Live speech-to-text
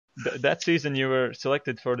That season you were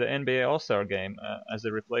selected for the NBA All-Star game as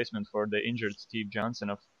a replacement for the injured Steve Johnson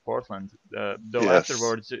of Portland. Though Yes.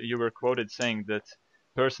 afterwards you were quoted saying that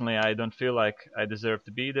personally I don't feel like I deserve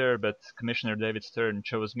to be there, but Commissioner David Stern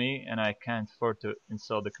chose me and I can't afford to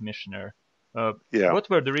insult the commissioner. Uh, Yeah. what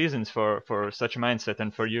were the reasons for such a mindset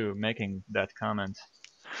and for you making that comment?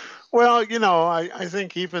 Well, I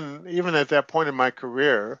think even at that point in my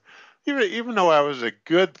career, even though I was a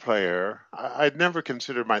good player, I'd never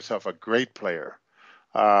considered myself a great player.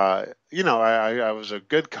 I was a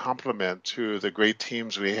good complement to the great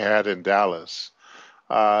teams we had in Dallas.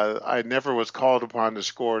 I never was called upon to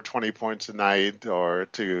score 20 points a night or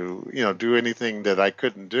to, do anything that I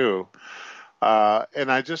couldn't do.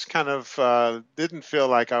 And I just kind of didn't feel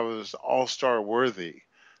like I was all-star worthy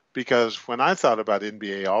because when I thought about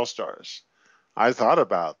NBA All-Stars, I thought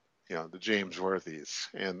about the James Worthies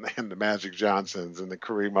and the Magic Johnsons and the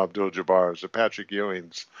Kareem Abdul-Jabbars, the Patrick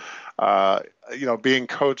Ewings, uh, being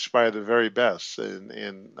coached by the very best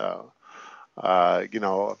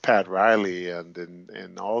Pat Riley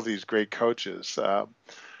and all these great coaches.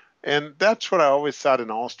 And that's what I always thought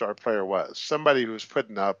an all-star player was. Somebody who's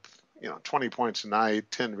putting up, 20 points a night,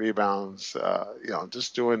 10 rebounds,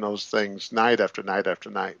 just doing those things night after night after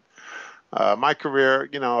night. My career,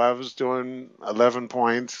 I was doing 11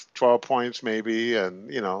 points, 12 points maybe, and,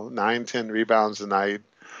 9, 10 rebounds a night.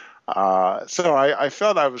 So I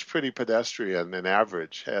felt I was pretty pedestrian and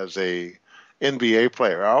average as a NBA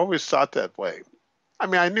player. I always thought that way. I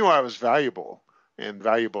mean, I knew I was valuable and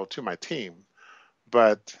valuable to my team,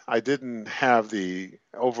 but I didn't have the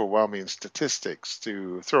overwhelming statistics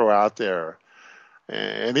to throw out there.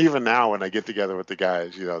 And even now, when I get together with the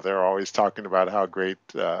guys, they're always talking about how great,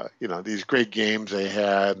 these great games they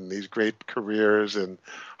had and these great careers in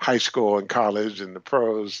high school and college and the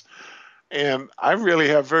pros. And I really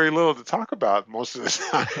have very little to talk about most of the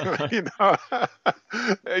time.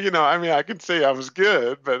 I mean, I can say I was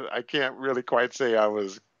good, but I can't really quite say I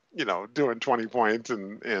was, doing 20 points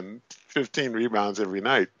and 15 rebounds every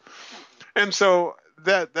night. And so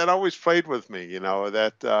that always played with me,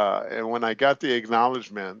 and when I got the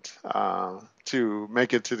acknowledgement to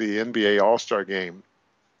make it to the NBA All-Star game,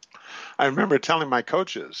 I remember telling my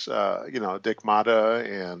coaches, Dick Mata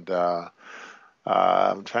and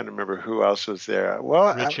I'm trying to remember who else was there.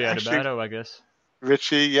 Well, Richie actually, Adubato, I guess.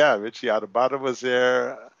 Richie Adabata was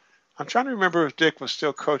there. I'm trying to remember if Dick was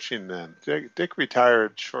still coaching then. Dick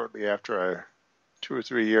retired shortly after 2 or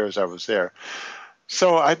 3 years I was there.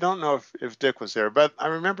 So I don't know if Dick was there, but I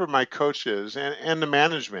remember my coaches and the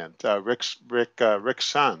management. Rick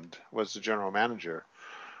Sund was the general manager.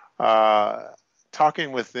 Uh,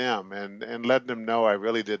 Talking with them and letting them know I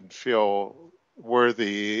really didn't feel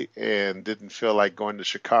worthy and didn't feel like going to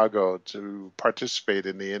Chicago to participate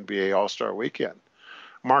in the NBA All-Star Weekend.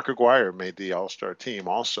 Mark Aguirre made the All-Star team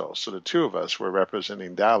also, so the two of us were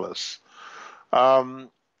representing Dallas. Um,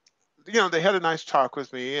 they had a nice talk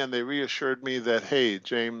with me and they reassured me that, hey,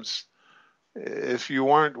 James, if you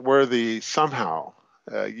weren't worthy somehow,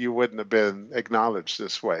 you wouldn't have been acknowledged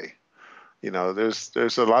this way.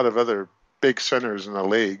 There's a lot of other big centers in the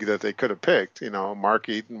league that they could have picked. Mark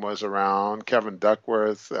Eaton was around, Kevin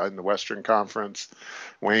Duckworth in the Western Conference,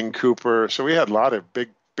 Wayne Cooper. So we had a lot of big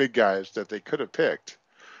guys that they could have picked,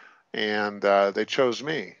 and they chose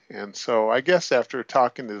me. And so I guess after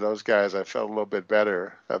talking to those guys, I felt a little bit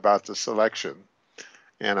better about the selection,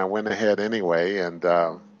 and I went ahead anyway, and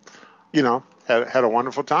had a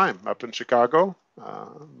wonderful time up in Chicago.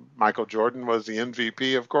 Michael Jordan was the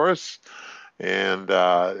MVP, of course, and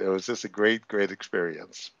it was just a great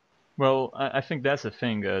experience. Well, I think that's the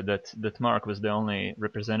thing that Mark was the only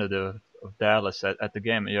representative of Dallas at the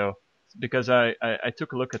game, because I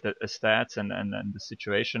took a look at the stats and the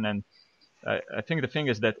situation, and I think the thing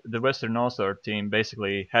is that the Western All-Star team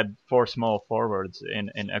basically had four small forwards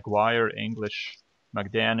in Aguirre, English,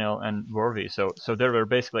 McDaniel, and Worthy. So there were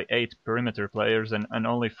basically eight perimeter players and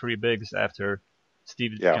only three bigs after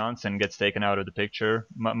Steve Yeah, Johnson gets taken out of the picture.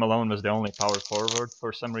 Malone was the only power forward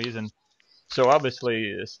for some reason. So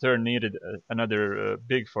obviously Stern needed another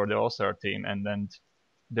big for the All-Star team, and then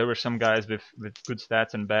there were some guys with good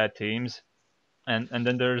stats and bad teams, and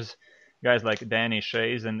then there's guys like Danny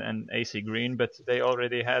Shays and AC Green, but they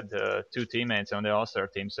already had two teammates on the All-Star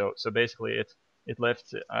team. So basically it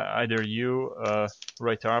left either you,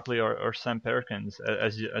 Roy Tarpley, or Sam Perkins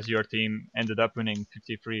as your team ended up winning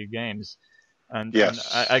 53 games. And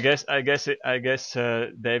yes. I guess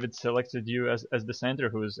David selected you as the center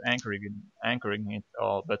who's anchoring it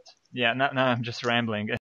all. But yeah, now I'm just rambling.